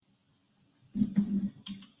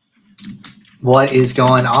What is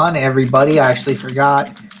going on, everybody? I actually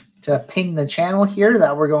forgot to ping the channel here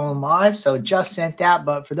that we're going live, so just sent that.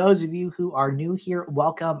 But for those of you who are new here,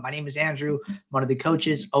 welcome. My name is Andrew. I'm one of the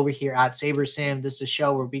coaches over here at SaberSim. This is a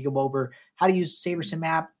show where we go over how to use the SaberSim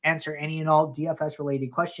app, answer any and all DFS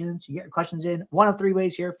related questions. You get your questions in one of three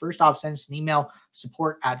ways here. First off, send us an email,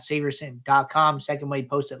 support@sabersim.com. Second way,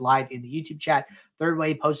 post it live in the YouTube chat. Third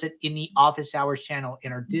way, post it in the office hours channel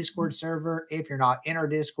in our Discord server. If you're not in our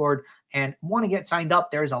Discord and want to get signed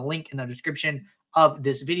up, there's a link in the description of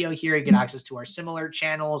this video here. You get access to our similar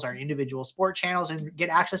channels, our individual sport channels, and get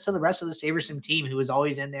access to the rest of the SaberSim team who is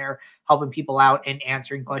always in there helping people out and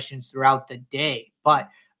answering questions throughout the day. But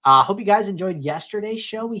hope you guys enjoyed yesterday's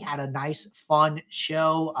show. We had a nice, fun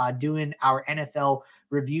show doing our NFL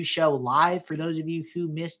review show live. For those of you who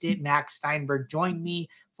missed it, Max Steinberg joined me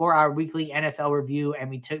for our weekly NFL review, and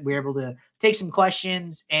we were able to take some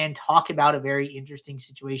questions and talk about a very interesting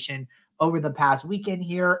situation over the past weekend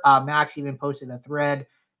here. Max even posted a thread,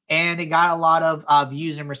 and it got a lot of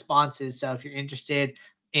views and responses. So if you're interested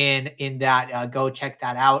in that, go check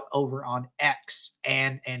that out over on X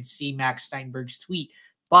and see Max Steinberg's tweet.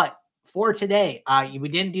 But for today, we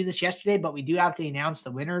didn't do this yesterday, but we do have to announce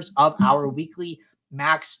the winners of our weekly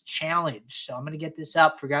Max Challenge. So I'm going to get this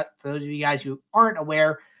up. For those of you guys who aren't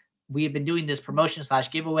aware, we have been doing this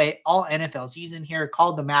promotion/giveaway all NFL season here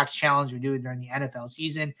called the Max Challenge. We do it during the NFL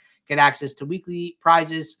season. Get access to weekly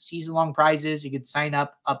prizes, season-long prizes. You could sign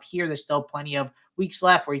up here. There's still plenty of weeks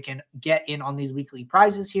left where you can get in on these weekly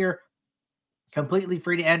prizes here. Completely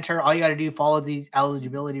free to enter. All you got to do, follow these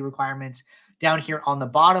eligibility requirements down here on the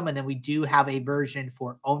bottom. And then we do have a version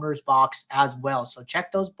for Owner's Box as well. So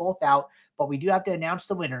check those both out. But we do have to announce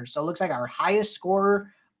the winners. So it looks like our highest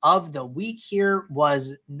scorer of the week here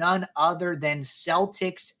was none other than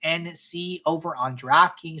Celtics NC over on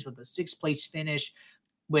DraftKings with a 6th place finish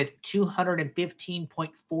with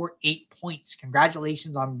 215.48 points.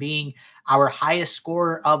 Congratulations on being our highest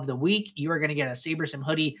scorer of the week. You are going to get a SaberSim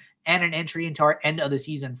hoodie and an entry into our end of the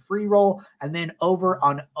season free roll. And then over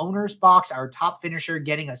on Owner's Box, our top finisher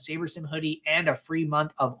getting a SaberSim hoodie and a free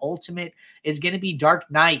month of Ultimate is going to be Dark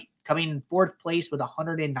Knight, coming in 4th place with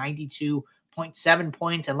 192.7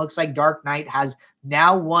 points. And looks like Dark Knight has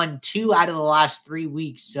now won 2 out of the last 3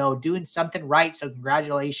 weeks. So doing something right. So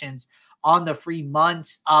congratulations on the free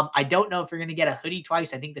months. I don't know if you're going to get a hoodie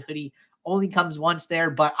twice. I think the hoodie only comes once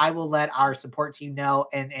there, but I will let our support team know,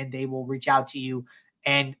 and they will reach out to you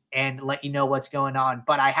and let you know what's going on.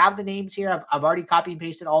 But I have the names here. I've already copy and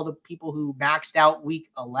pasted all the people who maxed out week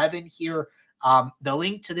 11 here. The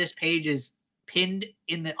link to this page is pinned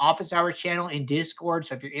in the office hours channel in Discord.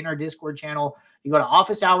 So if you're in our Discord channel, you go to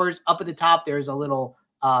office hours. Up at the top, there's a little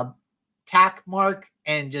tack mark,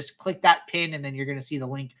 and just click that pin, and then you're going to see the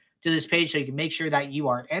link to this page so you can make sure that you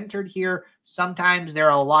are entered here. Sometimes there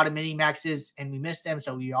are a lot of mini maxes and we miss them,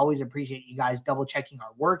 so we always appreciate you guys double checking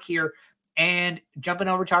our work here. And jumping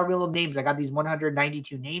over to our wheel of names, I got these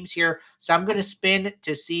 192 names here, so I'm going to spin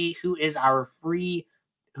to see who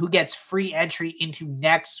gets free entry into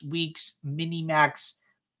next week's mini max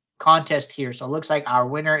contest here. So it looks like our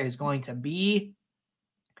winner is going to be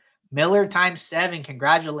Miller times 7.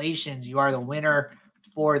 Congratulations, you are the winner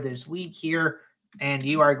for this week here, and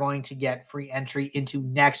you are going to get free entry into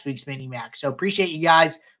next week's mini max. So appreciate you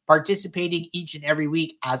guys participating each and every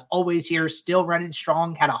week. As always here, still running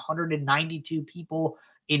strong. Had 192 people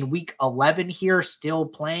in week 11 here still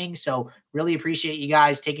playing. So really appreciate you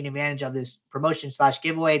guys taking advantage of this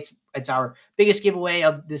promotion/giveaway. It's our biggest giveaway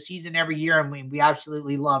of the season every year, and we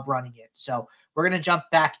absolutely love running it. So we're going to jump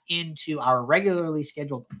back into our regularly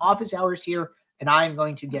scheduled office hours here, and I am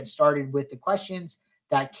going to get started with the questions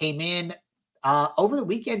that came in over the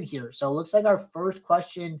weekend here. So it looks like our first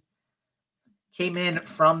question came in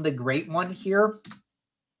from the great one here.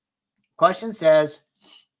 Question says,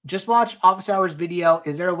 just watch office hours video.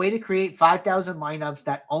 Is there a way to create 5,000 lineups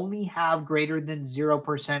that only have greater than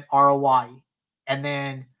 0% ROI? And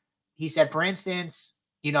then he said, for instance,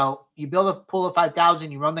 you build a pool of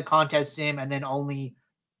 5,000, you run the contest sim, and then only,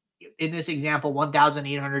 in this example,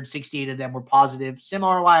 1,868 of them were positive. Sim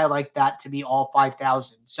ROI, I like that to be all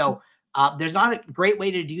 5,000. So there's not a great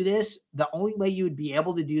way to do this. The only way you would be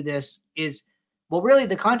able to do this is, well, really,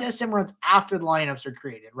 the contest sim runs after the lineups are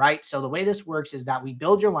created, right? So the way this works is that we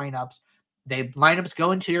build your lineups. Lineups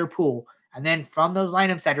go into your pool. And then from those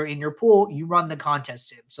lineups that are in your pool, you run the contest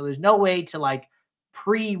sim. So there's no way to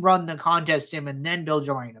pre-run the contest sim and then build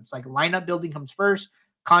your lineups. Like lineup building comes first,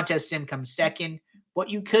 contest sim comes second. What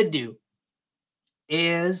you could do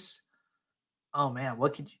is, oh man,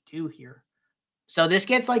 what could you do here? So this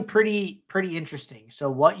gets pretty interesting. So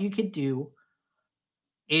what you could do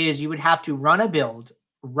is you would have to run a build,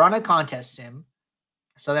 run a contest sim.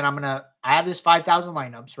 So then I have this 5,000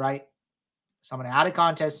 lineups, right? So I'm going to add a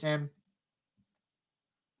contest sim.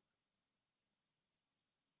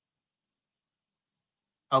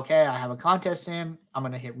 Okay, I have a contest sim. I'm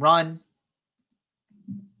going to hit run.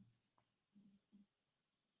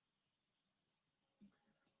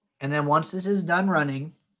 And then once this is done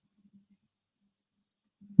running,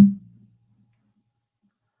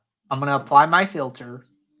 I'm going to apply my filter.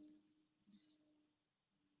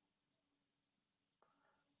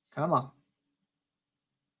 Come on.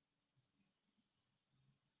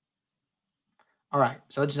 All right,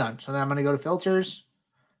 so it's done. So then I'm going to go to filters,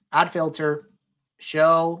 add filter,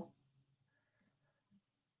 show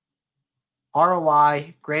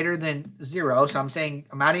ROI greater than 0. So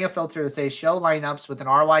I'm adding a filter to say show lineups with an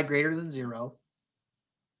ROI greater than 0.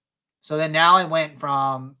 So then now I went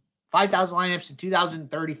from 5,000 lineups to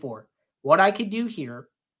 2,034. What I could do here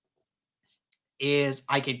is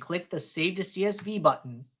I could click the save to CSV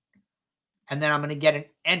button, and then I'm going to get an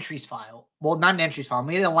entries file. Well, not an entries file. I'm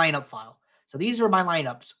going to get a lineup file. So these are my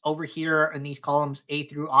lineups over here in these columns A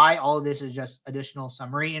through I. All of this is just additional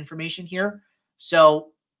summary information here. So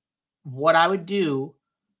what I would do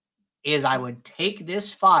is I would take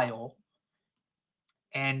this file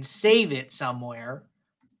and save it somewhere,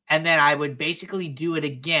 and then I would basically do it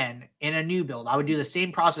again in a new build. I would do the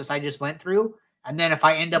same process I just went through. And then if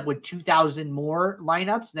I end up with 2,000 more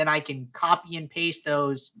lineups, then I can copy and paste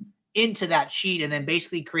those into that sheet and then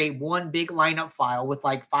basically create one big lineup file with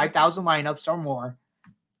like 5,000 lineups or more,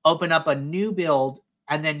 open up a new build,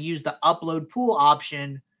 and then use the upload pool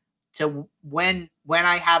option to when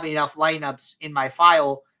I have enough lineups in my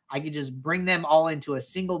file, I can just bring them all into a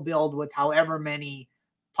single build with however many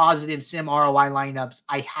positive sim ROI lineups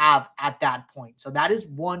I have at that point. So that is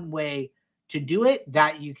one way to do it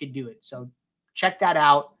that you could do it. So check that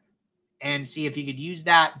out and see if you could use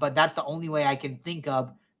that. But that's the only way I can think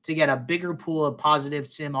of to get a bigger pool of positive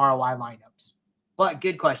sim ROI lineups. But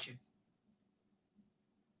good question.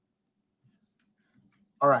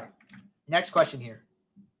 All right. Next question here.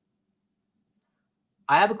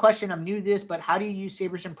 I have a question. I'm new to this, but how do you use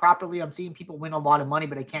SaberSim properly? I'm seeing people win a lot of money,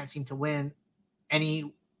 but I can't seem to win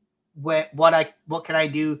any. What can I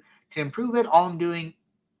do to improve it? All I'm doing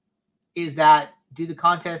is that do the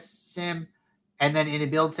contest sim, and then in the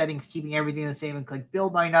build settings, keeping everything the same and click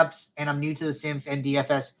build lineups. And I'm new to the Sims and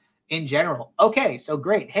DFS in general. Okay, so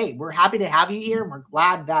great. Hey, we're happy to have you here. And we're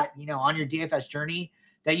glad that, on your DFS journey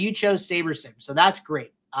that you chose SaberSim. So that's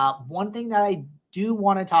great. One thing that I do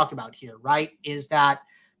want to talk about here, right, is that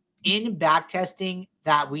in backtesting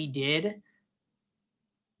that we did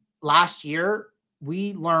last year,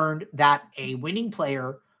 we learned that a winning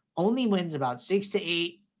player only wins about 6 to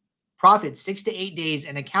 8 profits 6 to 8 days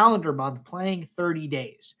in a calendar month playing 30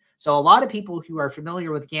 days. So a lot of people who are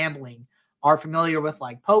familiar with gambling are familiar with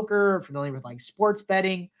like poker, familiar with like sports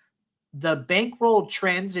betting. The bankroll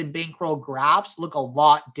trends and bankroll graphs look a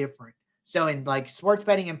lot different. So in like sports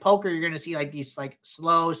betting and poker, you're going to see like these like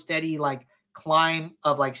slow, steady, like climb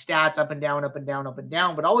of like stats up and down, up and down, up and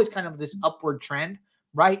down, but always kind of this upward trend,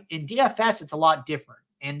 right? In DFS, it's a lot different.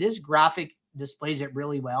 And this graphic displays it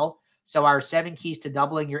really well. So our 7 keys to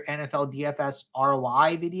doubling your NFL DFS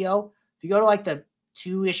ROI video, if you go to like the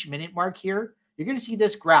 2-ish minute mark here, you're going to see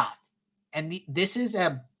this graph. And this is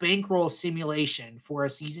a bankroll simulation for a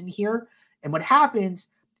season here. And what happens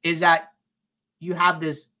is that you have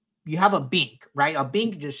a bink, right? A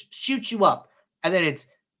bink just shoots you up. And then it's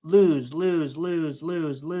lose, lose, lose,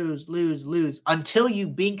 lose, lose, lose, lose until you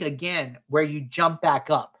bink again where you jump back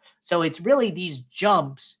up. So it's really these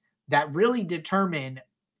jumps that really determine,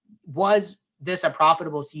 was this a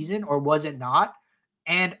profitable season or was it not?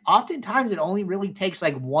 And oftentimes it only really takes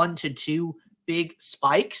like 1 to 2 big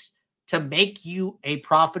spikes to make you a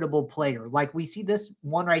profitable player. Like we see this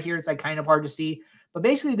one right here. It's like kind of hard to see, but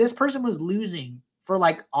basically this person was losing for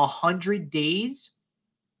like 100 days,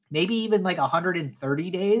 maybe even like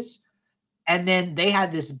 130 days. And then they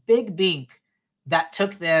had this big bink that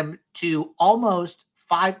took them to almost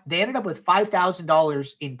they ended up with $5,000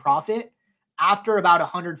 in profit after about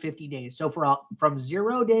 150 days. So from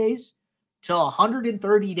 0 days to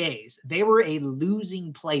 130 days, they were a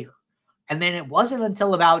losing player. And then it wasn't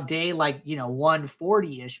until about day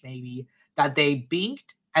 140-ish maybe that they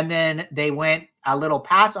binked, and then they went a little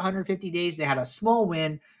past 150 days. They had a small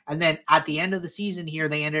win. And then at the end of the season here,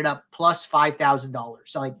 they ended up plus $5,000.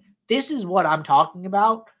 So like, this is what I'm talking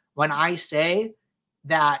about when I say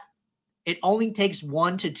that it only takes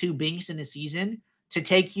 1 to 2 binks in a season to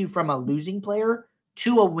take you from a losing player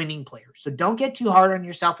to a winning player. So don't get too hard on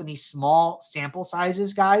yourself in these small sample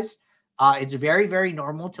sizes, guys. It's very, very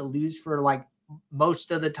normal to lose for like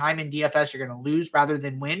most of the time in DFS. You're going to lose rather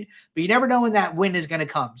than win, but you never know when that win is going to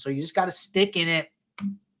come. So you just got to stick in it.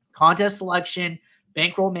 Contest selection,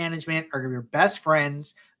 bankroll management are your best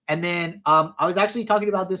friends. And then I was actually talking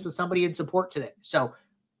about this with somebody in support today. So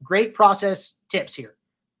great process tips here.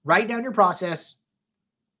 Write down your process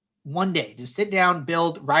one day. Just sit down,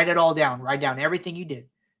 build, write it all down. Write down everything you did.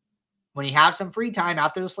 When you have some free time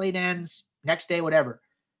after the slate ends, next day, whatever,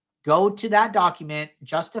 go to that document,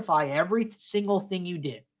 justify every single thing you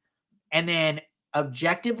did, and then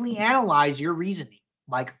objectively analyze your reasoning.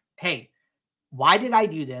 Like, hey, why did I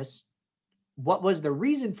do this? What was the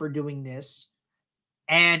reason for doing this?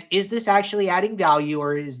 And is this actually adding value,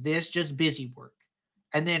 or is this just busy work?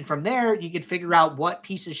 And then from there, you could figure out what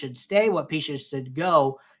pieces should stay, what pieces should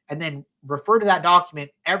go, and then refer to that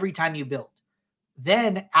document every time you build.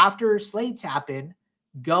 Then after slates happen,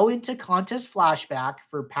 go into contest flashback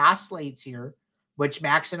for past slates here, which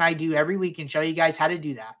Max and I do every week and show you guys how to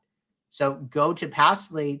do that. So go to past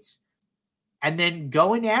slates and then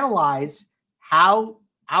go and analyze how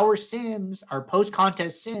our sims, our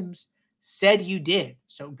post-contest sims, said you did.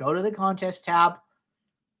 So go to the contest tab,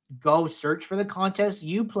 go search for the contest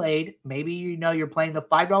you played. Maybe you're playing the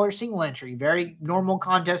 $5 single entry, very normal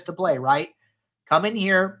contest to play, right? Come in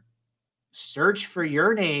here, search for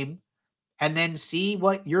your name, and then see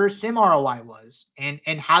what your sim ROI was and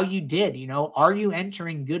how you did. Are you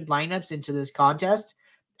entering good lineups into this contest?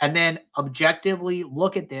 And then objectively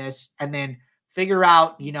look at this and then figure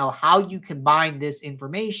out, how you combine this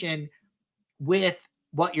information with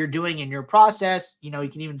what you're doing in your process. You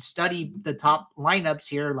can even study the top lineups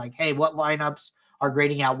here. Like, hey, what lineups are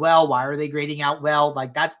grading out well? Why are they grading out well?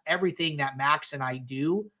 Like, that's everything that Max and I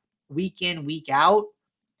do week in, week out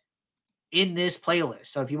in this playlist.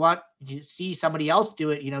 So if you want to see somebody else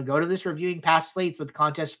do it, go to this reviewing past slates with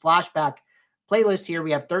contest flashback playlist here.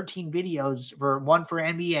 We have 13 videos, one for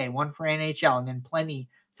NBA, one for NHL, and then plenty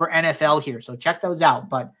for NFL here. So check those out.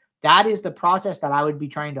 But that is the process that I would be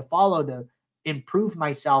trying to follow to improve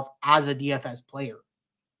myself as a DFS player.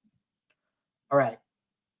 All right.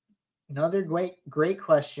 Another great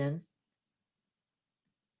question.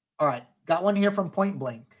 All right. Got one here from Point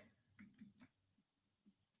Blank.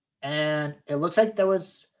 And it looks like there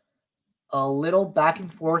was a little back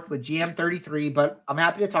and forth with GM33, but I'm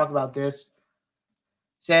happy to talk about this.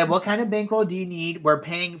 Said, what kind of bankroll do you need where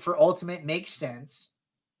paying for ultimate makes sense?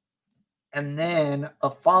 And then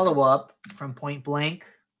a follow-up from Point Blank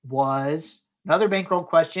was another bankroll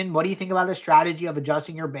question. What do you think about the strategy of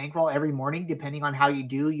adjusting your bankroll every morning? Depending on how you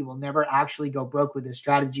do, you will never actually go broke with this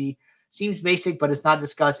strategy. Seems basic, but it's not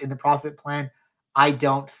discussed in the profit plan, I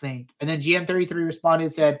don't think. And then GM33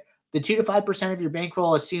 responded, said, the 2 to 5% of your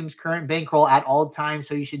bankroll assumes current bankroll at all times,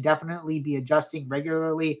 so you should definitely be adjusting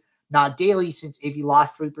regularly, not daily, since if you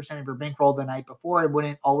lost 3% of your bankroll the night before, it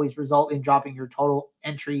wouldn't always result in dropping your total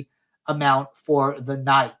entry amount for the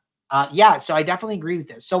night. Yeah, so I definitely agree with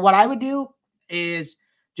this. So what I would do is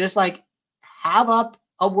just like have up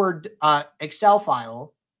a Word Excel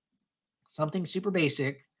file, something super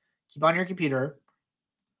basic, keep on your computer,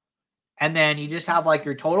 and then you just have like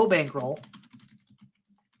your total bankroll,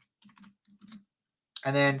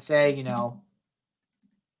 and then say,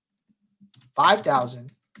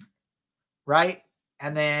 5,000, right?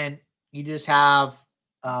 And then you just have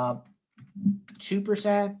 2%,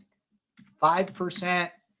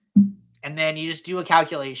 5%, and then you just do a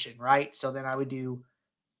calculation, right? So then I would do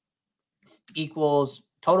equals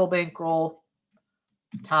total bankroll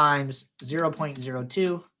times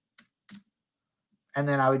 0.02. And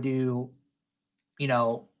then I would do,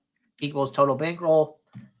 equals total bankroll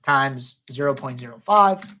times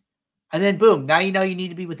 0.05. And then boom, now you need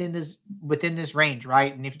to be within this range,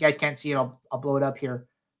 right? And if you guys can't see it, I'll blow it up here.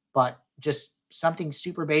 But just something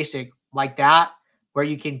super basic like that, where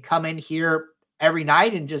you can come in here every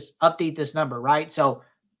night and just update this number, right? So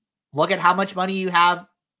look at how much money you have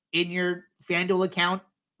in your FanDuel account.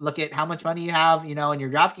 Look at how much money you have, in your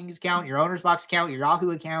DraftKings account, your Owner's Box account, your Yahoo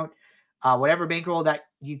account, whatever bankroll that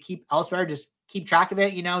you keep elsewhere. Just keep track of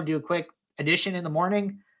it, do a quick addition in the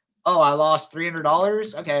morning. Oh, I lost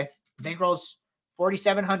 $300. Okay. Bankroll's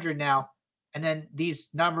 4,700 now. And then these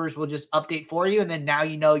numbers will just update for you. And then now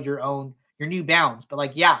your new bounds. But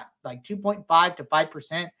like 2.5 to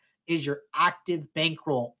 5% is your active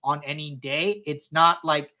bankroll on any day. It's not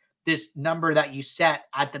like this number that you set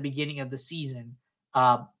at the beginning of the season.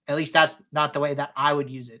 At least that's not the way that I would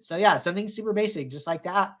use it. So yeah, something super basic, just like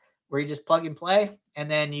that, where you just plug and play, and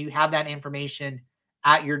then you have that information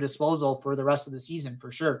at your disposal for the rest of the season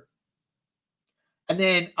for sure. And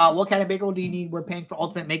then what kind of bankroll do you need where paying for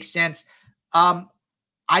ultimate makes sense?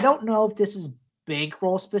 I don't know if this is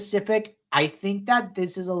bankroll specific. I think that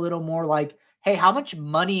this is a little more like, hey, how much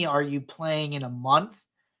money are you playing in a month?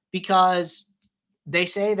 Because they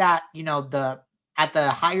say that, at the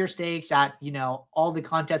higher stakes, at, all the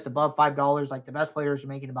contests above $5, like the best players are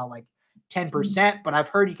making about like 10%, but I've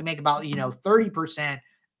heard you can make about, 30%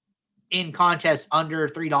 in contests under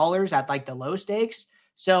 $3 at like the low stakes.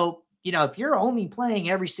 So, if you're only playing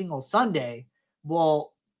every single Sunday,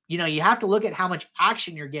 well, you have to look at how much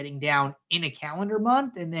action you're getting down in a calendar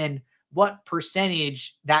month and then what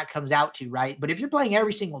percentage that comes out to, right? But if you're playing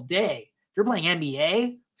every single day, if you're playing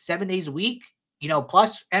NBA 7 days a week,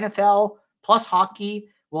 plus NFL, plus hockey,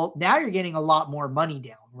 well, now you're getting a lot more money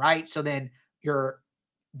down, right? So then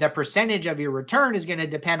the percentage of your return is going to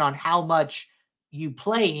depend on how much you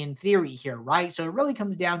play in theory here, right? So it really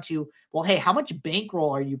comes down to, well, hey, how much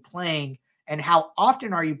bankroll are you playing and how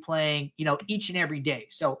often are you playing, each and every day?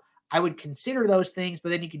 So I would consider those things, but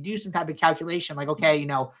then you could do some type of calculation like, okay,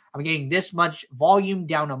 I'm getting this much volume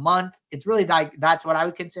down a month. It's really like, that's what I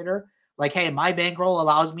would consider. Like, hey, my bankroll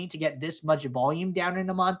allows me to get this much volume down in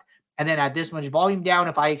a month. And then at this much volume down,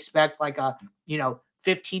 if I expect like a,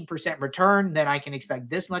 15% return, then I can expect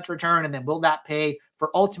this much return. And then will that pay for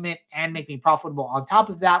ultimate and make me profitable on top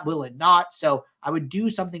of that? Will it not? So I would do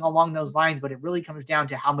something along those lines, but it really comes down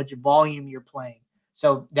to how much volume you're playing.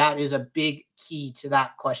 So that is a big key to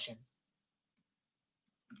that question.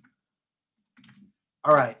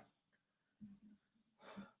 All right.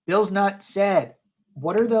 Bill's Nut said,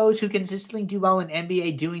 what are those who consistently do well in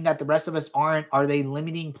NBA doing that the rest of us aren't? Are they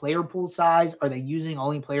limiting player pool size? Are they using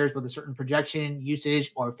only players with a certain projection, usage,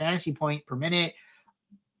 or fantasy point per minute?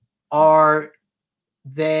 Are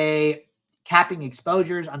they capping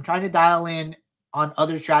exposures? I'm trying to dial in on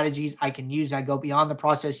other strategies I can use that go beyond the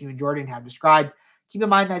process you and Jordan have described. Keep in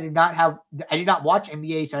mind that I did not watch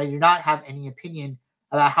NBA, so I do not have any opinion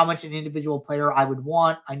about how much an individual player I would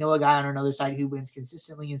want. I know a guy on another side who wins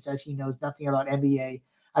consistently and says he knows nothing about NBA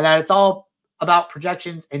and that it's all about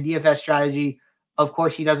projections and DFS strategy. Of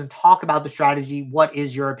course, he doesn't talk about the strategy. What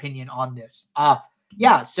is your opinion on this?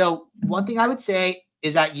 Yeah. So one thing I would say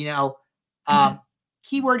is that,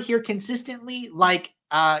 keyword here consistently, like,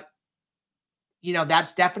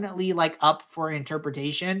 that's definitely like up for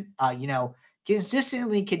interpretation.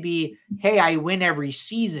 Consistently could be, hey, I win every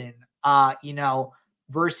season,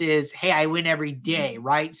 versus, hey, I win every day,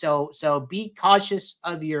 right? So be cautious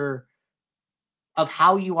of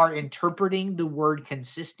how you are interpreting the word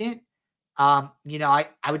consistent. I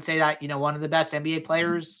would say that, one of the best NBA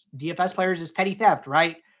players, DFS players, is Petty Theft,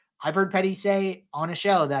 right? I've heard Petty say on a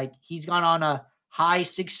show that he's gone on a high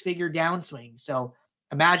six-figure downswing. So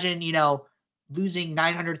imagine, losing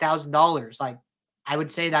 $900,000. Like, I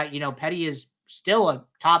would say that, Petty is still a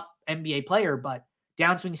top NBA player, but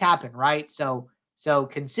downswings happen, right? So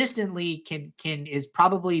consistently can is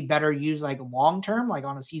probably better used like long term, like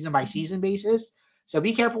on a season by season basis. So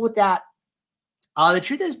be careful with that. The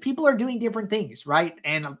truth is, people are doing different things, right?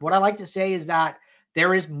 And what I like to say is that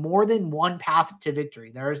there is more than one path to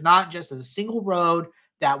victory. There is not just a single road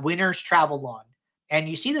that winners travel on. And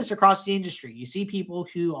you see this across the industry. You see people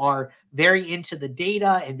who are very into the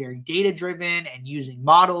data and very data driven and using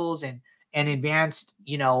models and advanced,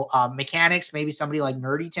 mechanics, maybe somebody like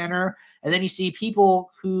Nerdy Tenor. And then you see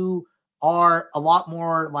people who are a lot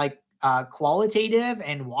more like qualitative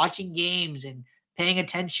and watching games and paying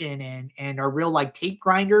attention and are real like tape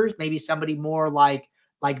grinders. Maybe somebody more like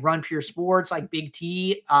Run Pure Sports, like Big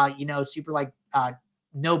T, super like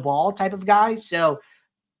no ball type of guy. So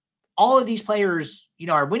all of these players,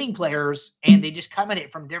 are winning players and they just come at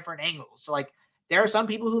it from different angles. So like there are some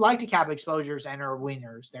people who like to cap exposures and are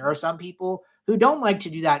winners. There are some people who don't like to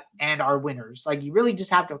do that and are winners. Like you really just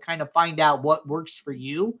have to kind of find out what works for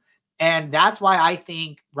you. And that's why I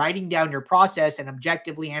think writing down your process and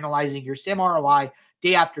objectively analyzing your sim ROI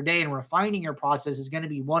day after day and refining your process is going to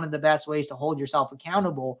be one of the best ways to hold yourself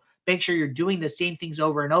accountable. Make sure you're doing the same things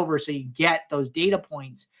over and over so you get those data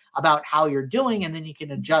points about how you're doing, and then you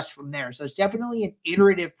can adjust from there. So it's definitely an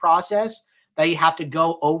iterative process that you have to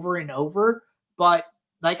go over and over. But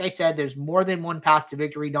like I said, there's more than one path to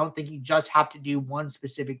victory. Don't think you just have to do one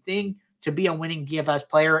specific thing to be a winning DFS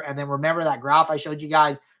player. And then remember that graph I showed you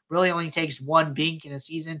guys really only takes one bink in a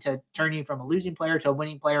season to turn you from a losing player to a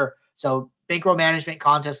winning player. So bankroll management,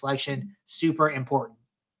 contest selection, super important.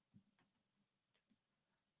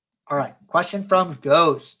 All right. Question from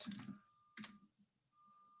Ghost.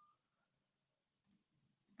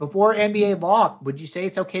 Before NBA lock, would you say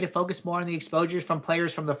it's okay to focus more on the exposures from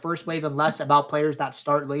players from the first wave and less about players that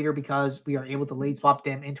start later because we are able to late swap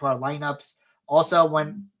them into our lineups? Also,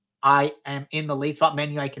 when I am in the late swap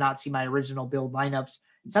menu, I cannot see my original build lineups.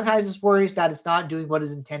 Sometimes it's worries that it's not doing what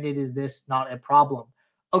is intended. Is this not a problem?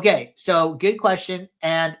 Okay, so good question.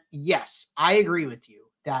 And yes, I agree with you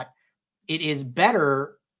that it is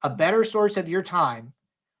a better source of your time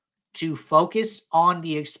to focus on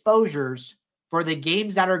the exposures for the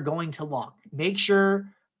games that are going to lock. Make sure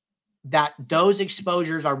that those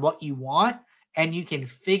exposures are what you want and you can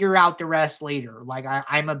figure out the rest later. Like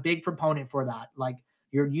I'm a big proponent for that. Like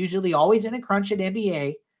you're usually always in a crunch at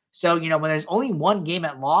NBA. So, when there's only one game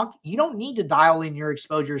at lock, you don't need to dial in your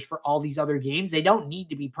exposures for all these other games. They don't need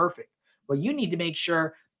to be perfect. What you need to make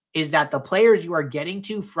sure is that the players you are getting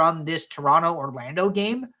to from this Toronto Orlando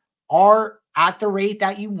game are at the rate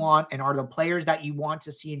that you want and are the players that you want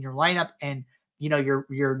to see in your lineup. And,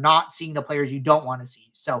 you're not seeing the players you don't want to see.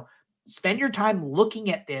 So spend your time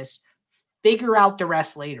looking at this, figure out the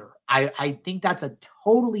rest later. I think that's a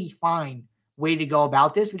totally fine way to go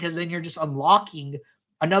about this, because then you're just unlocking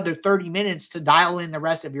another 30 minutes to dial in the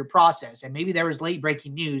rest of your process. And maybe there was late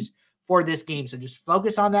breaking news for this game. So just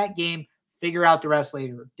focus on that game, figure out the rest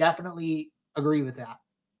later. Definitely agree with that.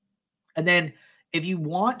 And then if you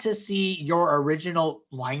want to see your original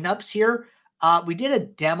lineups here, we did a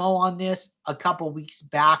demo on this a couple weeks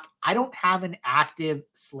back. I don't have an active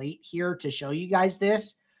slate here to show you guys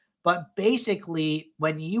this, but basically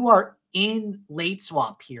when you are in late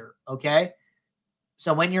swap here, okay?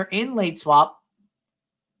 So when you're in late swap,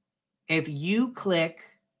 if you click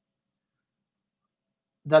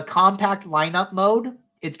the compact lineup mode,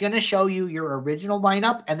 it's going to show you your original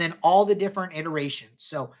lineup and then all the different iterations.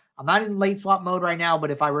 So I'm not in late swap mode right now,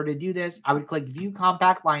 but if I were to do this, I would click view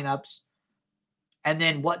compact lineups. And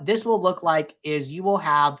then what this will look like is you will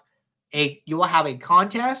have a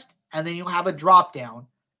contest, and then you'll have a drop down.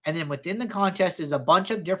 And then within the contest is a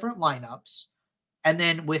bunch of different lineups. And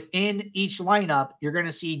then within each lineup, you're going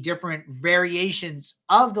to see different variations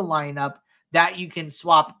of the lineup that you can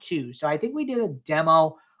swap to. So I think we did a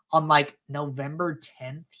demo on like November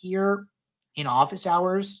 10th here in office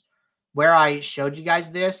hours where I showed you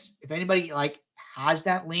guys this. If anybody like has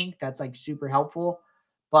that link, that's like super helpful.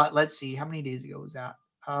 But let's see, how many days ago was that?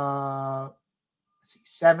 Let's see,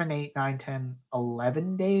 7, 8, 9, 10,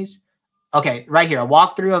 11 days. Okay, right here, a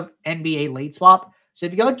walkthrough of NBA late swap. So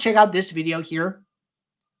if you go check out this video here,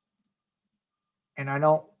 and I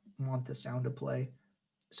don't want the sound to play.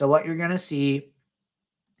 So what you're going to see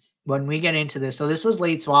when we get into this, so this was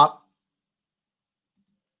late swap.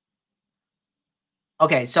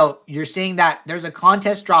 Okay, so you're seeing that there's a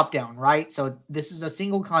contest drop down, right? So this is a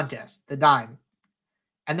single contest, the dime.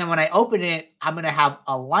 And then when I open it, I'm going to have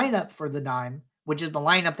a lineup for the dime, which is the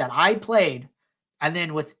lineup that I played. And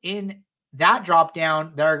then within that drop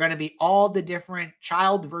down, there are going to be all the different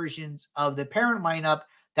child versions of the parent lineup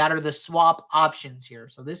that are the swap options here.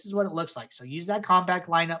 So this is what it looks like. So use that compact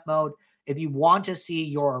lineup mode if you want to see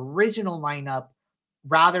your original lineup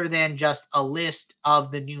rather than just a list of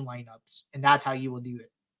the new lineups. And that's how you will do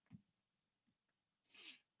it.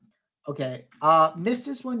 Okay. Missed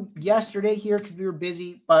this one yesterday here because we were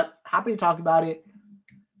busy, but happy to talk about it.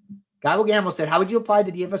 Guy Will Gamble said, how would you apply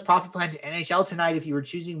the DFS profit plan to NHL tonight if you were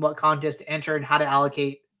choosing what contest to enter and how to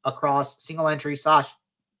allocate across single entry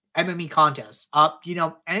 / MME contests?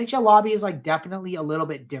 NHL lobby is like definitely a little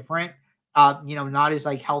bit different. Not as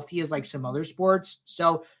like healthy as like some other sports.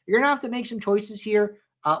 So you're going to have to make some choices here.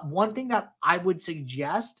 One thing that I would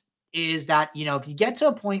suggest is that, if you get to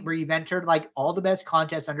a point where you've entered like all the best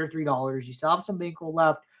contests under $3, you still have some bankroll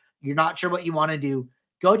left, you're not sure what you want to do,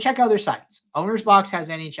 go check other sites. Owner's Box has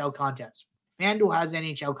NHL contests. FanDuel has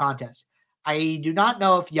NHL contests. I do not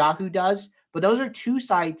know if Yahoo does, but those are two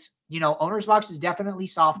sites. Owner's Box is definitely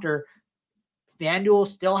softer. FanDuel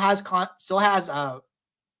still has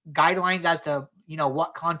guidelines as to,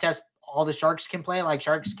 what contest all the Sharks can play. Like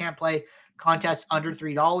Sharks can't play contests under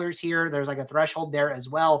 $3 here. There's like a threshold there as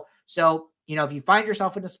well. So, if you find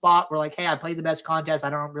yourself in a spot where like, hey, I played the best contest, I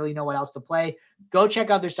don't really know what else to play, go check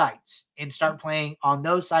other sites and start playing on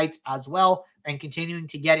those sites as well and continuing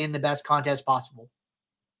to get in the best contest possible.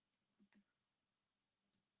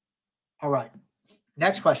 All right.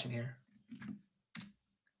 Next question here.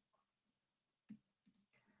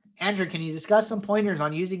 Andrew, can you discuss some pointers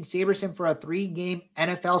on using SaberSim for a 3-game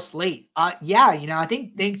NFL slate? Yeah, I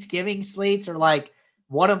think Thanksgiving slates are like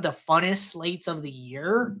one of the funnest slates of the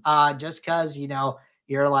year, just because,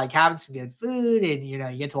 you're like having some good food and, you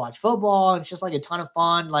get to watch football. It's just like a ton of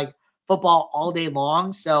fun, like football all day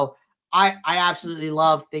long. So I absolutely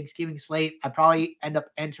love Thanksgiving slate. I probably end up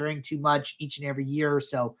entering too much each and every year.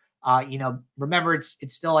 So, remember it's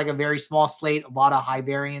still like a very small slate, a lot of high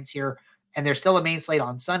variance here. And there's still a main slate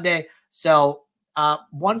on Sunday. So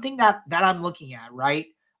one thing that I'm looking at, right,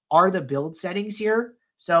 are the build settings here.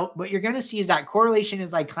 So what you're going to see is that correlation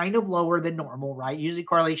is like kind of lower than normal, right? Usually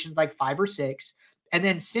correlation is like 5 or 6. And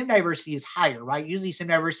then sim diversity is higher, right? Usually sim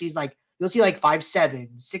diversity is like, you'll see like 5, 7,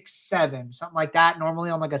 6, 7, something like that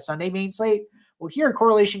normally on like a Sunday main slate. Well, here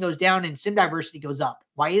correlation goes down and sim diversity goes up.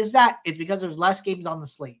 Why is that? It's because there's less games on the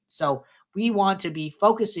slate. So we want to be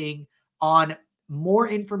focusing on more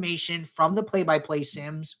information from the play-by-play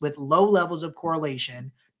sims with low levels of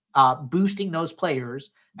correlation, boosting those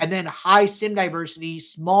players, and then high sim diversity,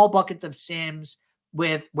 small buckets of sims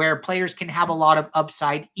with where players can have a lot of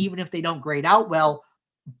upside, even if they don't grade out well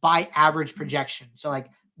by average projection. So like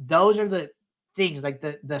those are the things, like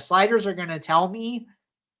the sliders are going to tell me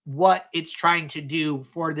what it's trying to do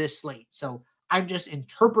for this slate. So I'm just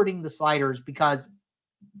interpreting the sliders because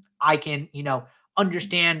I can,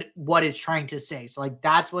 understand what it's trying to say. So like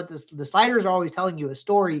that's what the sliders are always telling you, a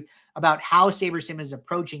story about how SaberSim is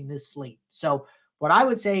approaching this slate. So what I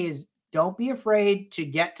would say is don't be afraid to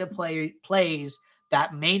get to plays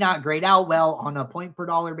that may not grade out well on a point per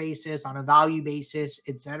dollar basis, on a value basis,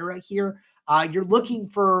 etc. Here, you're looking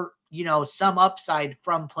for some upside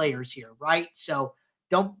from players here, right? So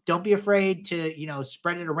don't be afraid to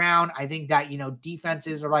spread it around. I think that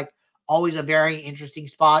defenses are like always a very interesting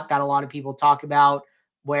spot that a lot of people talk about,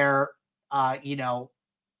 where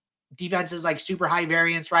defense is like super high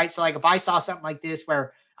variance, right? So like if I saw something like this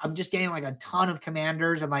where I'm just getting like a ton of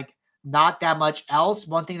commanders and like not that much else,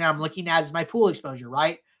 one thing that I'm looking at is my pool exposure,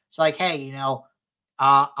 right? So like, hey,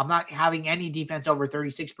 I'm not having any defense over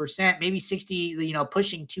 36%, maybe 60,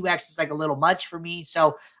 pushing 2x is like a little much for me.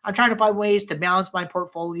 So I'm trying to find ways to balance my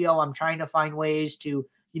portfolio. I'm trying to find ways to,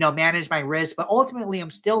 manage my risk, but ultimately I'm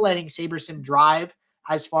still letting SaberSim drive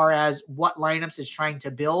as far as what lineups it's trying to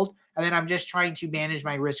build. And then I'm just trying to manage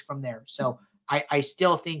my risk from there. So I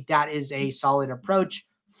still think that is a solid approach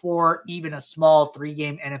for even a small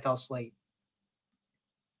 3-game NFL slate.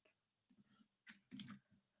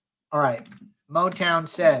 All right. Motown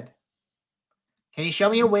said, can you show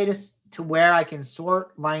me a way to where I can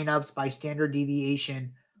sort lineups by standard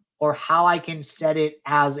deviation, or how I can set it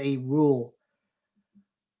as a rule?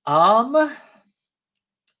 I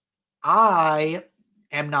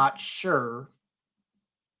am not sure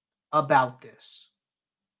about this.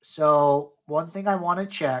 So one thing I want to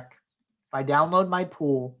check, if I download my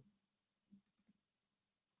pool,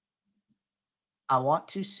 I want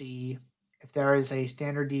to see if there is a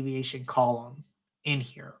standard deviation column in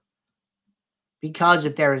here. Because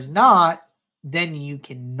if there is not, then you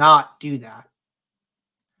cannot do that.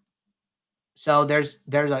 So there's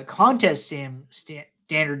a contest sim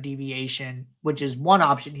standard deviation, which is one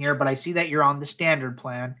option here, but I see that you're on the standard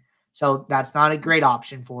plan. So that's not a great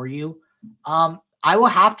option for you. I will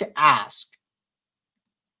have to ask,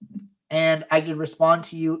 and I can respond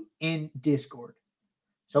to you in Discord.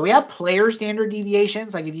 So we have player standard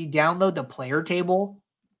deviations. Like if you download the player table,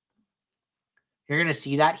 you're going to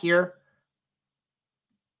see that here.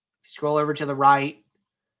 If you scroll over to the right,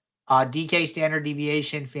 DK standard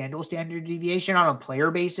deviation, FanDuel standard deviation on a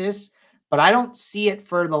player basis, but I don't see it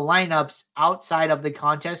for the lineups outside of the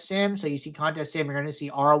contest sim. So you see contest sim, you're going to see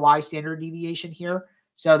ROI standard deviation here.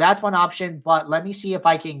 So that's one option, but let me see if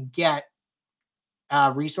I can get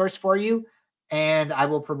a resource for you, and I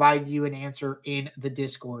will provide you an answer in the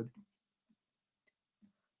Discord.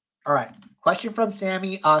 All right. Question from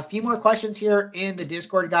Sammy. A few more questions here in the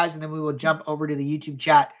Discord, guys, and then we will jump over to the YouTube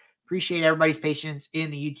chat. Appreciate everybody's patience in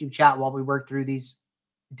the YouTube chat while we work through these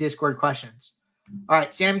Discord questions. All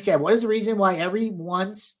right. Sammy said, what is the reason why every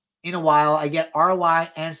once in a while I get ROI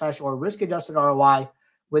and / or risk-adjusted ROI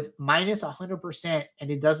with minus 100%,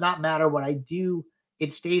 and it does not matter what I do,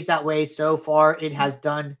 it stays that way? So far, it has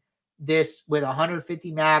done this with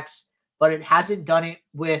 150 max, but it hasn't done it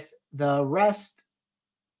with the rest.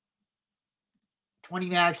 20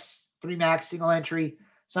 max, 3 max, single entry,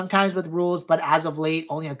 sometimes with rules, but as of late,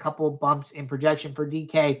 only a couple bumps in projection for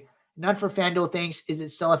DK. None for FanDuel. Thanks. Is it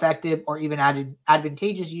still effective or even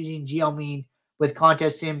advantageous using GL mean with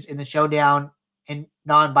contest sims in the showdown and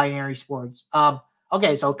non-binary sports?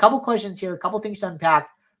 Okay, so a couple questions here, a couple things to unpack.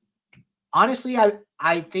 Honestly,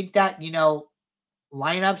 I think that,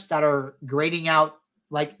 lineups that are grading out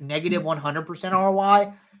like negative 100%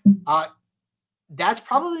 ROI, that's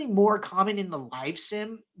probably more common in the live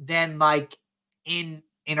sim than like in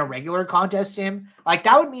a regular contest sim. Like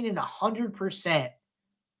that would mean in 100%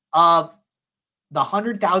 of the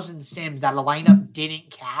 100,000 sims that a lineup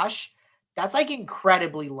didn't cash, that's like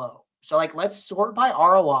incredibly low. So like let's sort by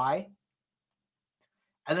ROI,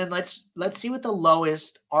 and then let's see what the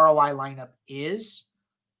lowest ROI lineup is.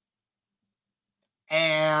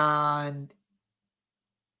 And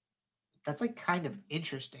that's like kind of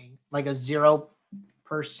interesting, like a 0%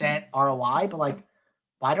 ROI, but like,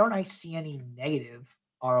 why don't I see any negative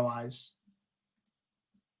ROIs?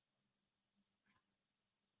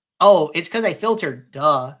 Oh, it's because I filtered.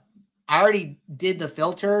 Duh. I already did the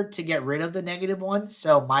filter to get rid of the negative ones,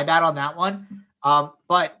 so my bad on that one.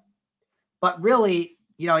 But really,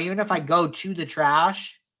 you know, even if I go to the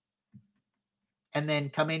trash and then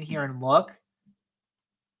come in here and look,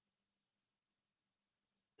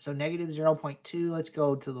 so negative 0.2, let's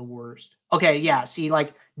go to the worst. Okay, yeah, see,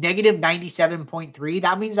 like negative 97.3,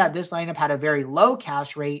 that means that this lineup had a very low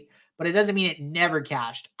cash rate, but it doesn't mean it never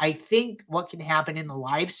cashed. I think what can happen in the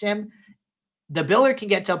live sim, the builder can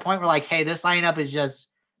get to a point where like, hey, this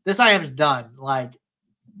lineup's done. Like,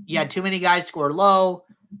 you had too many guys score low.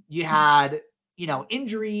 You had, you know,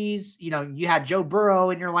 injuries. You know, you had Joe Burrow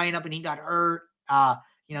in your lineup and he got hurt.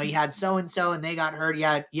 You know, you had so-and-so and they got hurt. You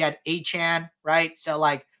had A-Chan, right? So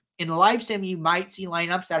like in the live sim, you might see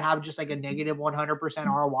lineups that have just like a negative 100%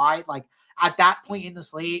 ROI. Like at that point in the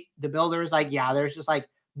slate, the builder is like, yeah, there's just like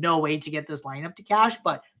no way to get this lineup to cash,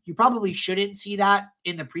 but you probably shouldn't see that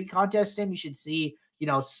in the pre-contest sim. You should see, you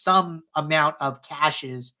know, some amount of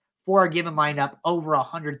cashes for a given lineup over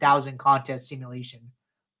 100,000 contest simulation.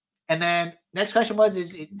 And then next question was,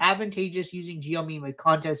 is it advantageous using GeoMean with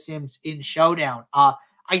contest sims in Showdown?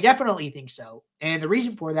 I definitely think so. And the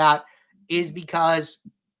reason for that is because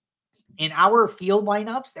in our field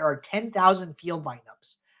lineups, there are 10,000 field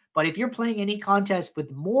lineups. But if you're playing any contest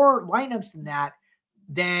with more lineups than that,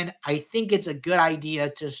 then I think it's a good idea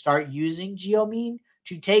to start using GeoMean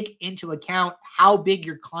to take into account how big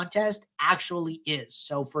your contest actually is.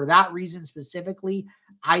 So for that reason specifically,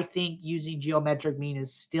 I think using geometric mean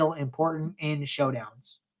is still important in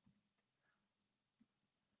showdowns.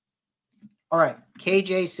 All right,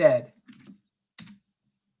 KJ said,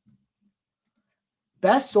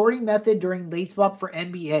 best sorting method during late swap for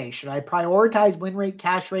NBA. Should I prioritize win rate,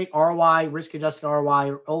 cash rate, ROI, risk-adjusted ROI,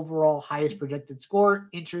 or overall highest projected score?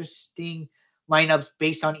 Interesting lineups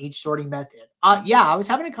based on each sorting method. Yeah, I was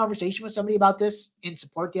having a conversation with somebody about this in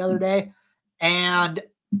support the other day, and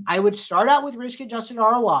I would start out with risk-adjusted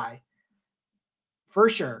ROI for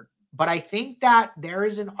sure. But I think that there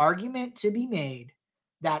is an argument to be made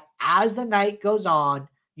that as the night goes on,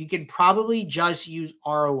 you can probably just use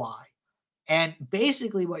ROI. And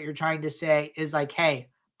basically what you're trying to say is like, hey,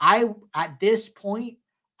 at this point,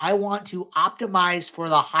 I want to optimize for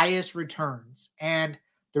the highest returns. And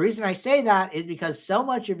the reason I say that is because so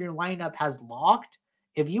much of your lineup has locked.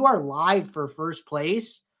 If you are live for first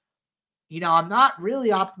place, you know, I'm not really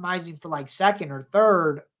optimizing for like second or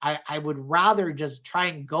third. I would rather just try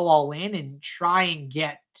and go all in and try and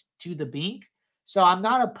get to the bink. So I'm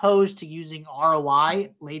not opposed to using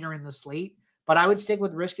ROI later in the slate, but I would stick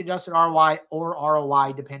with risk-adjusted ROI or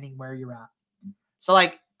ROI depending where you're at. So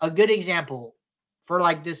like a good example for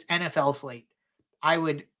like this NFL slate,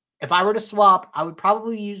 if I were to swap, I would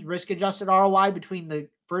probably use risk-adjusted ROI between the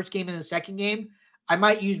first game and the second game. I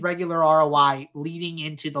might use regular ROI leading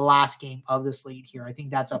into the last game of the slate here. I think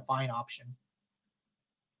that's a fine option.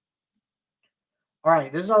 All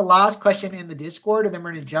right, this is our last question in the Discord, and then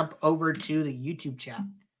we're going to jump over to the YouTube chat.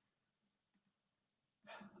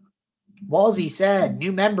 Walsey said,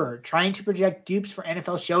 new member, trying to project dupes for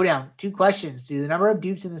NFL Showdown. 2 questions. Do the number of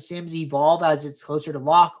dupes in the Sims evolve as it's closer to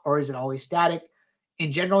lock, or is it always static?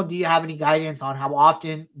 In general, do you have any guidance on how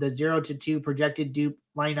often the 0 to 2 projected dupe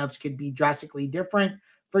lineups could be drastically different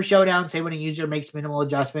for Showdown, say when a user makes minimal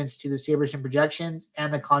adjustments to the SaberSim projections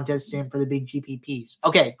and the contest sim for the big GPPs?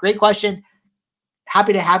 Okay, great question.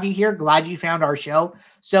 Happy to have you here. Glad you found our show.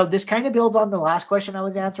 So this kind of builds on the last question I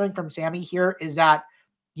was answering from Sammy here, is that,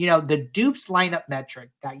 you know, the dupes lineup metric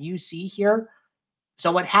that you see here.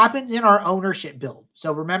 So what happens in our ownership build?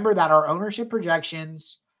 So remember that our ownership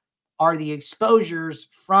projections are the exposures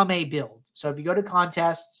from a build. So if you go to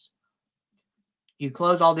contests, you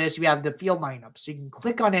close all this, you have the field lineup. So you can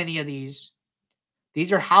click on any of these.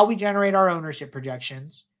 These are how we generate our ownership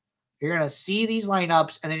projections. You're going to see these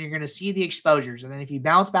lineups, and then you're going to see the exposures. And then if you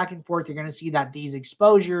bounce back and forth, you're going to see that these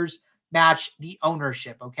exposures match the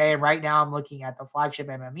ownership. Okay. And right now I'm looking at the flagship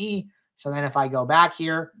MME. So then if I go back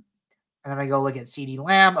here and then I go look at CD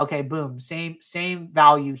Lamb, okay, boom, same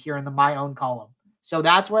value here in the my own column. So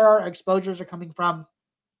that's where our exposures are coming from.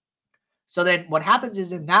 So then what happens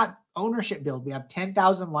is in that ownership build, we have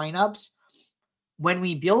 10,000 lineups. When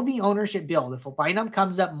we build the ownership build, if a lineup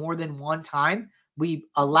comes up more than one time, we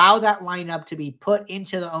allow that lineup to be put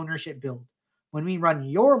into the ownership build. When we run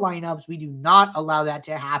your lineups, we do not allow that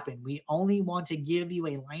to happen. We only want to give you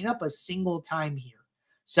a lineup a single time here.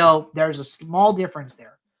 So there's a small difference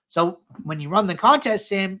there. So when you run the contest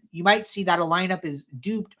sim, you might see that a lineup is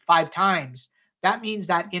duped 5 times. that means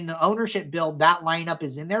that in the ownership build, that lineup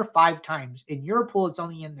is in there 5 times. In your pool, it's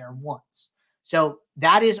only in there once. So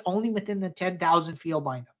that is only within the 10,000 field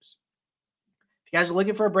lineups. If you guys are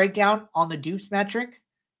looking for a breakdown on the dupes metric,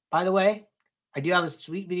 by the way, I do have a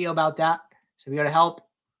sweet video about that. So if you go to help,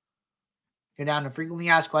 go down to frequently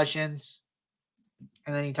asked questions,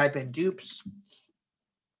 and then you type in dupes.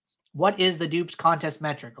 What is the dupes contest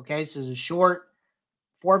metric? Okay, this is a short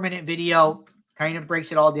 4-minute video, kind of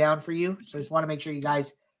breaks it all down for you. So I just want to make sure you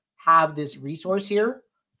guys have this resource here.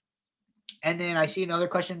 And then I see another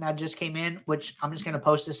question that just came in, which I'm just going to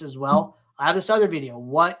post this as well. I have this other video.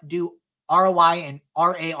 What do ROI and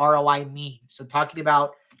RAROI mean? So talking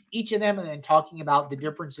about each of them and then talking about the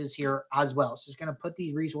differences here as well. So just going to put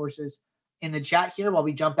these resources in the chat here while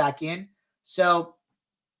we jump back in. So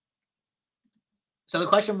the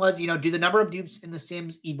question was, do the number of dupes in the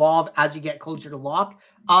Sims evolve as you get closer to lock?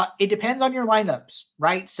 It depends on your lineups,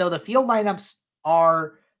 right? So the field lineups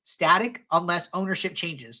are static unless ownership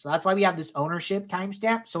changes. So that's why we have this ownership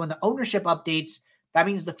timestamp. So when the ownership updates, that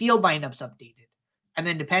means the field lineups updated. And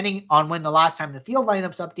then depending on when the last time the field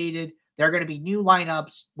lineups updated, there are going to be new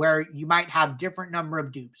lineups where you might have different number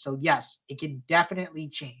of dupes. So yes, it can definitely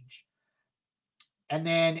change. And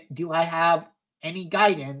then do I have any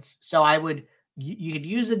guidance? So you could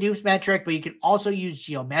use the dupes metric, but you could also use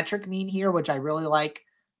geometric mean here, which I really like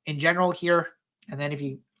in general here. And then if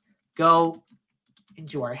you go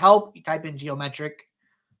into our help, you type in geometric,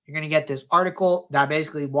 you're going to get this article that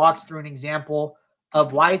basically walks through an example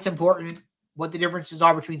of why it's important, what the differences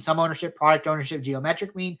are between sum ownership, product ownership,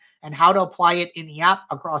 geometric mean, and how to apply it in the app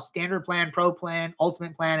across standard plan, pro plan,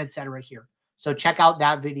 ultimate plan, etc. here. So check out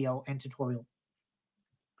that video and tutorial.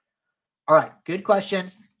 All right, good question.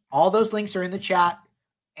 All those links are in the chat,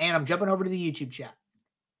 and I'm jumping over to the YouTube chat.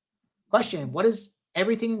 Question, what is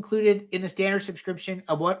everything included in the standard subscription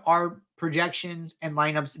of what are projections and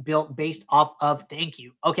lineups built based off of? Thank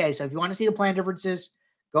you. Okay, so if you want to see the plan differences,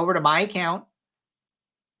 go over to my account,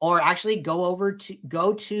 or actually go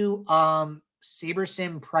to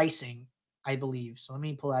SaberSim pricing, I believe. So let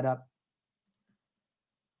me pull that up.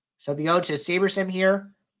 So if you go to SaberSim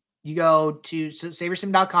here, you go to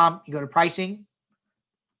sabersim.com, you go to pricing.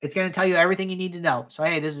 It's going to tell you everything you need to know. So,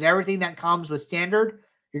 hey, this is everything that comes with standard.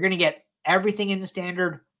 You're going to get everything in the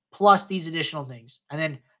standard plus these additional things. And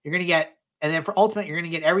then for ultimate, you're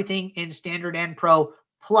going to get everything in standard and pro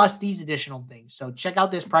plus these additional things. So check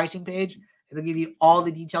out this pricing page. It'll give you all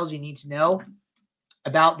the details you need to know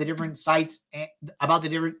about the different sites and about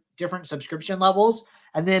the different subscription levels.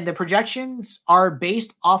 And then the projections are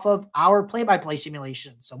based off of our play-by-play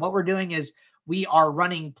simulations. So what we're doing is we are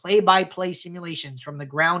running play-by-play simulations from the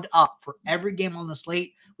ground up for every game on the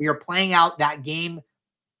slate. We are playing out that game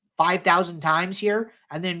 5,000 times here,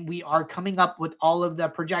 and then we are coming up with all of the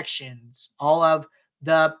projections, all of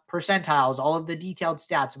the percentiles, all of the detailed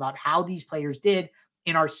stats about how these players did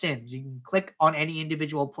in our sims. You can click on any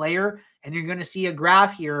individual player, and you're going to see a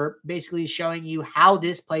graph here basically showing you how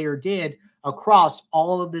this player did across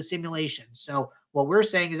all of the simulations. So what we're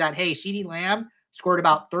saying is that, hey, CeeDee Lamb scored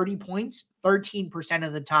about 30 points 13%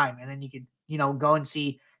 of the time. And then you could, go and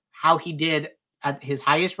see how he did at his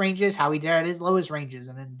highest ranges, how he did at his lowest ranges.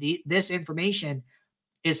 And then this information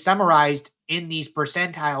is summarized in these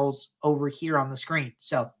percentiles over here on the screen.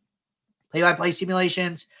 So play-by-play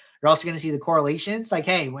simulations, you're also going to see the correlations. Like,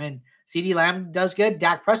 hey, when CeeDee Lamb does good,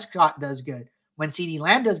 Dak Prescott does good. When CeeDee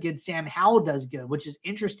Lamb does good, Sam Howell does good, which is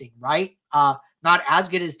interesting, right? Not as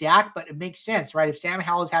good as Dak, but it makes sense, right? If Sam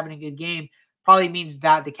Howell is having a good game, probably means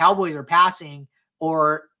that the Cowboys are passing,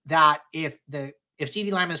 or that if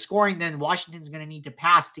CeeDee Lamb is scoring, then Washington's going to need to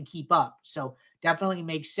pass to keep up. So definitely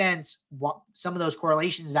makes sense what some of those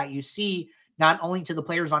correlations that you see, not only to the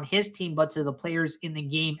players on his team, but to the players in the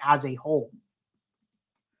game as a whole.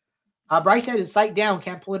 Bryce said his site down,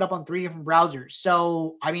 can't pull it up on 3 different browsers.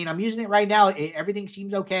 So, I'm using it right now. Everything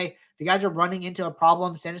seems okay. If you guys are running into a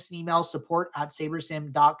problem, send us an email,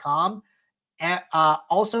 support@sabersim.com. And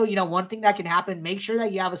also, one thing that can happen, make sure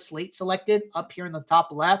that you have a slate selected up here in the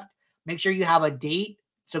top left. Make sure you have a date.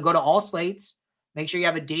 So go to all slates. Make sure you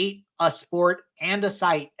have a date, a sport, and a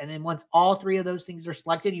site. And then once all 3 of those things are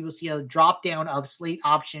selected, you will see a drop down of slate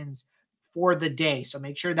options for the day. So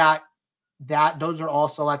make sure that those are all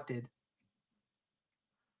selected.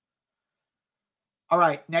 All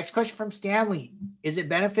right, next question from Stanley. Is it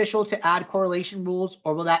beneficial to add correlation rules,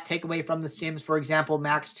 or will that take away from the Sims, for example,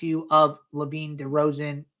 max 2 of Levine,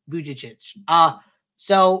 DeRozan, Vujicic?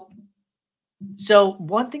 So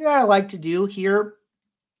one thing that I like to do here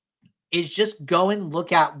is just go and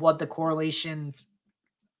look at what the correlations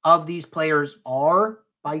of these players are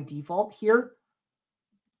by default here.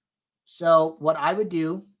 So what I would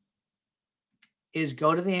do is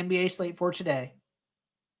go to the NBA slate for today.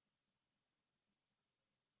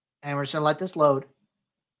 And we're just going to let this load.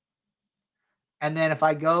 And then if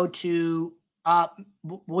I go to,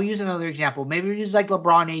 we'll use another example. Maybe we use like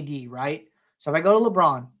LeBron AD, right? So if I go to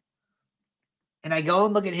LeBron and I go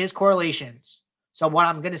and look at his correlations. So what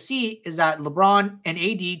I'm going to see is that LeBron and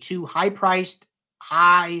AD, two high-priced,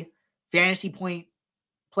 high fantasy point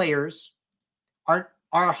players,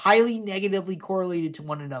 are highly negatively correlated to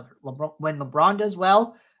one another. When LeBron does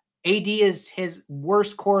well, AD is his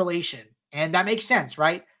worst correlation. And that makes sense,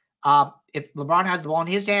 right? If LeBron has the ball in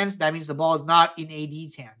his hands, that means the ball is not in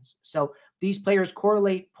AD's hands. So these players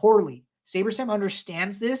correlate poorly. SaberSim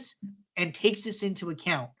understands this and takes this into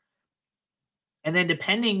account. And then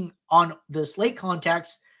depending on the slate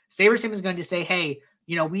context, SaberSim is going to say, hey,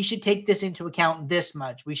 we should take this into account this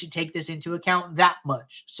much. We should take this into account that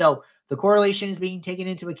much. So the correlation is being taken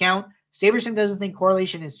into account. SaberSim doesn't think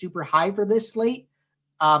correlation is super high for this slate.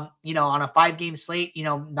 On a 5-game slate,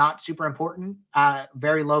 not super important,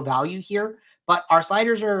 very low value here. But our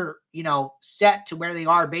sliders are, set to where they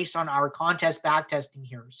are based on our contest backtesting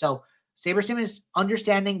here. So SaberSim is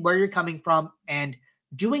understanding where you're coming from and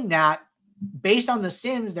doing that based on the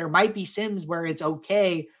sims. There might be sims where it's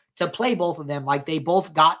okay to play both of them, like they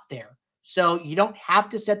both got there. So you don't have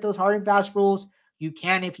to set those hard and fast rules. You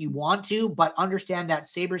can if you want to, but understand that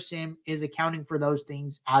SaberSim is accounting for those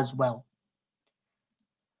things as well.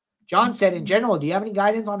 John said, in general, do you have any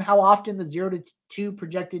guidance on how often the 0 to 2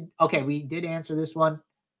 projected? Okay, we did answer this one.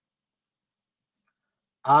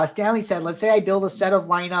 Stanley said, let's say I build a set of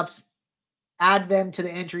lineups, add them to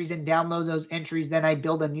the entries and download those entries. Then I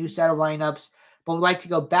build a new set of lineups, but would like to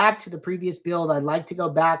go back to the previous build. I'd like to go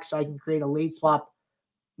back so I can create a late swap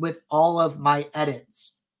with all of my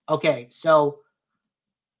edits. Okay, so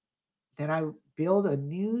then I build a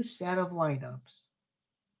new set of lineups,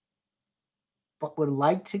 but would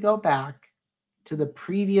like to go back to the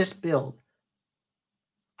previous build.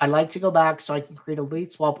 I'd like to go back so I can create a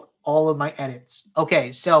late swap with all of my edits.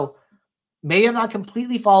 Okay, so maybe I'm not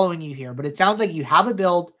completely following you here, but it sounds like you have a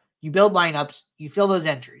build, you build lineups, you fill those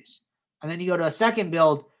entries. And then you go to a second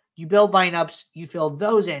build, you build lineups, you fill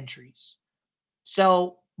those entries.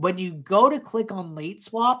 So when you go to click on late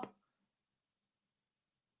swap,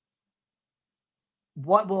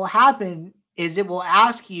 what will happen is it will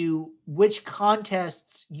ask you which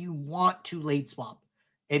contests you want to late swap.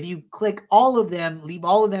 If you click all of them, leave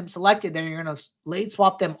all of them selected, then you're going to late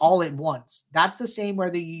swap them all at once. That's the same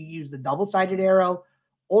whether you use the double-sided arrow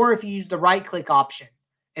or if you use the right-click option.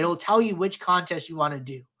 It'll tell you which contest you want to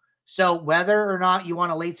do. So whether or not you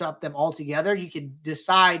want to late swap them all together, you can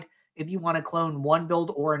decide if you want to clone one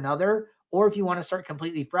build or another, or if you want to start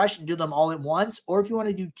completely fresh and do them all at once, or if you want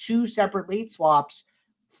to do two separate late swaps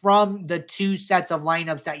from the two sets of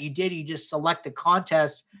lineups that you did. You just select the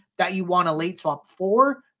contest that you want to late swap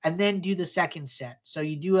for and then do the second set. So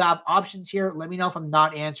you do have options here. Let me know if I'm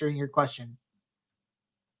not answering your question.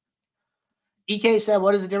 EK said,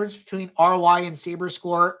 what is the difference between ROI and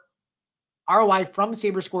SaberScore? ROI from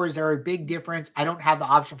SaberScore, is there a big difference? I don't have the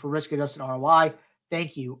option for risk-adjusted ROI.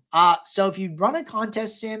 Thank you. So if you run a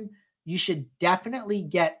contest sim, you should definitely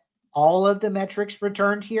get all of the metrics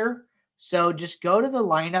returned here. So just go to the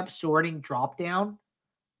lineup sorting dropdown.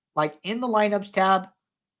 Like in the lineups tab,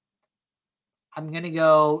 I'm going to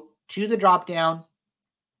go to the dropdown.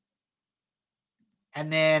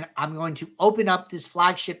 And then I'm going to open up this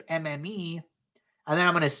flagship MME. And then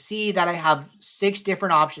I'm going to see that I have 6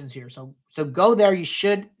 different options here. So go there. You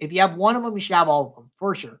should, if you have one of them, you should have all of them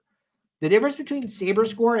for sure. The difference between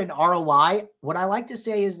SaberScore and ROI, what I like to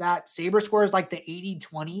say is that SaberScore is like the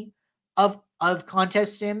 80-20 of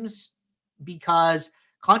contest sims, because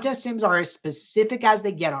contest sims are as specific as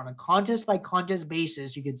they get on a contest by contest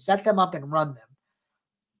basis. You can set them up and run them.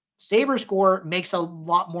 SaberScore makes a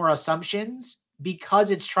lot more assumptions because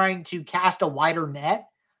it's trying to cast a wider net.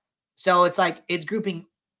 So it's like it's grouping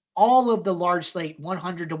all of the large slate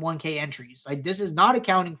 100 to 1K entries. Like this is not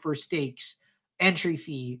accounting for stakes, entry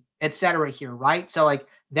fee, etc. here, right? So like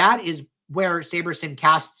that is where SaberSim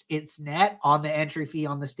casts its net on the entry fee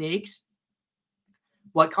on the stakes.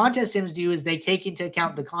 What contest sims do is they take into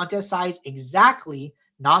account the contest size exactly,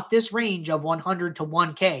 not this range of 100 to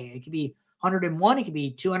 1K. It could be 101, it could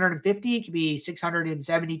be 250, it could be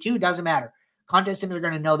 672, doesn't matter. Contest sims are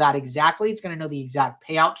going to know that exactly. It's going to know the exact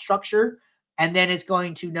payout structure, and then it's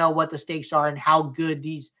going to know what the stakes are and how good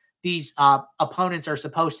these opponents are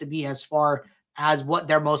supposed to be as far as what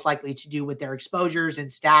they're most likely to do with their exposures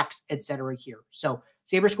and stacks, etc. here. So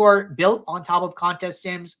SaberScore built on top of contest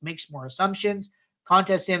sims makes more assumptions.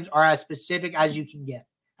 Contest sims are as specific as you can get.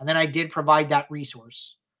 And then I did provide that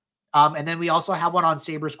resource. And then we also have one on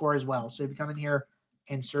SaberScore as well. So if you come in here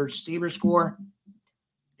and search SaberScore,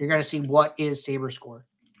 you're going to see what is SaberScore.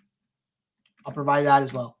 I'll provide that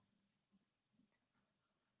as well.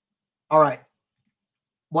 All right.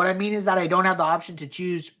 What I mean is that I don't have the option to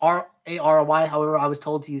choose ROI. However, I was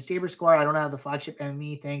told to use SaberScore. I don't have the flagship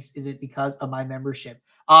MME. Thanks. Is it because of my membership?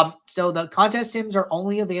 So the contest sims are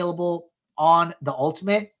only available on the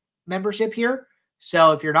Ultimate membership here.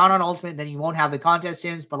 So if you're not on Ultimate, then you won't have the contest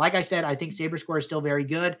sims. But like I said, I think SaberScore is still very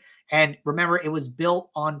good. And remember, it was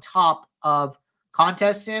built on top of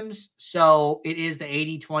contest sims. So it is the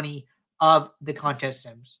 80-20 of the contest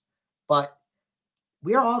sims. But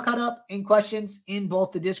we are all caught up in questions in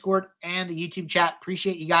both the Discord and the YouTube chat.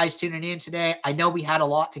 Appreciate you guys tuning in today. I know we had a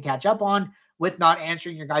lot to catch up on with not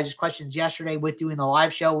answering your guys' questions yesterday with doing the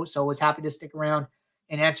live show. So I was happy to stick around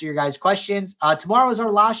and answer your guys' questions. Tomorrow is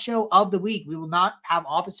our last show of the week. We will not have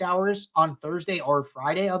office hours on Thursday or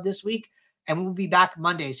Friday of this week, and we will be back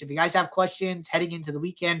Monday. So if you guys have questions heading into the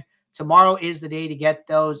weekend, tomorrow is the day to get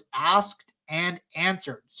those asked and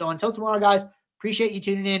answered. So until tomorrow, guys, appreciate you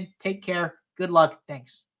tuning in. Take care. Good luck.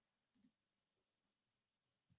 Thanks.